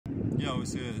Yeah,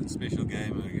 obviously a special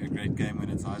game, a great game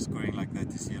when it's high scoring like that.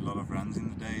 To see a lot of runs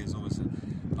in the day is always a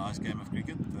nice game of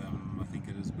cricket. I think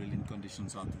it is brilliant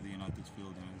conditions out of the United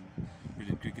field.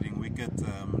 Brilliant cricketing wicket,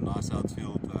 nice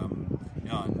outfield.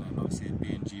 Yeah, and obviously the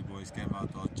PNG boys came out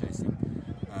hard chasing.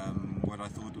 What I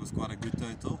thought was quite a good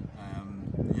total.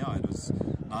 Yeah, it was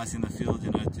nice in the field,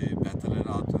 to battle it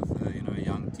out with a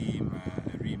young team,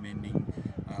 a remending,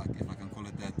 if I can call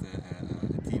it that,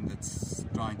 a team that's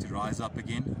trying to rise up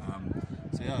again.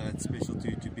 So yeah, it's special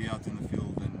to be out in the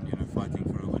field and fighting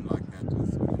for a win like that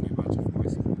with a new bunch of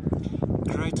boys.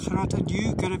 Great, Gerhard, and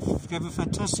you gave a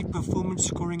fantastic performance,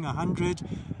 scoring 100,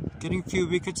 getting a few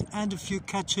wickets and a few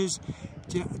catches.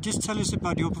 Just tell us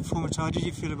about your performance. How did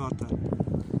you feel about that?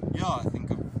 Yeah, I think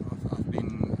I've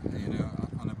been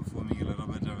underperforming a little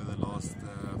bit over the last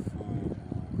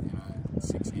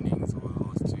 6 innings or the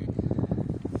last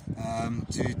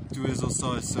two tours or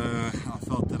so. So I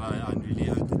felt that I really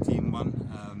owed the team one.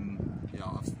 Yeah,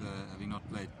 after having not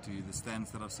played to the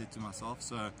stands that I've set to myself.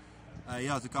 So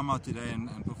yeah, to come out today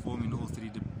and perform in all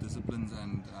three disciplines,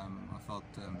 and I felt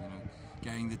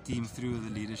carrying the team through the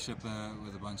leadership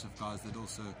with a bunch of guys that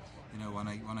also want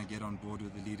to get on board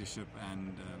with the leadership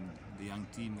and the young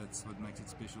team. That's what makes it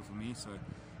special for me. So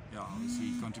yeah,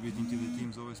 obviously contributing to the team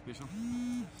is always special.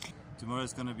 Tomorrow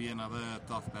is going to be another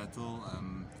tough battle.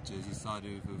 Jersey side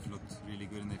who've looked really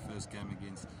good in their first game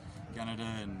against Canada,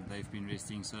 and they've been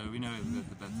resting, so we know that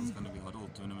the battle's going to be hard all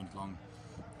tournament long.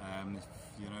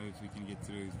 If we can get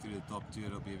through the top two,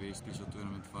 it'll be a very special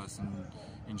tournament for us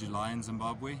in July in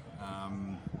Zimbabwe.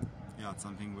 Yeah, it's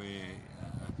something where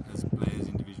as players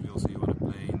individually also you want to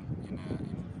play in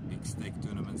big stake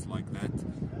tournaments like that,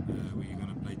 where you're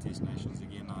going to play Test Nations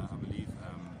again, I believe.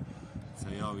 So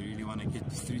yeah, we really want to get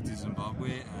through to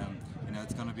Zimbabwe.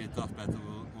 It's going to be a tough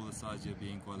battle, all the sides here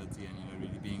being quality and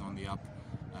really being on the up,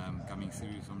 coming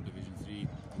through from Division 3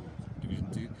 or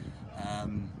Division 2.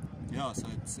 Yeah, so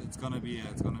it's going to be a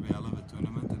hell of a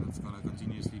tournament, and it's going to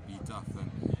continuously be tough,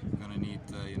 and we're going to need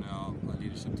our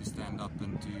leadership to stand up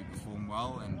and to perform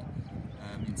well, and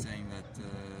in saying that to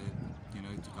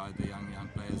guide the young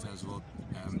players as well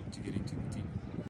to get into the team.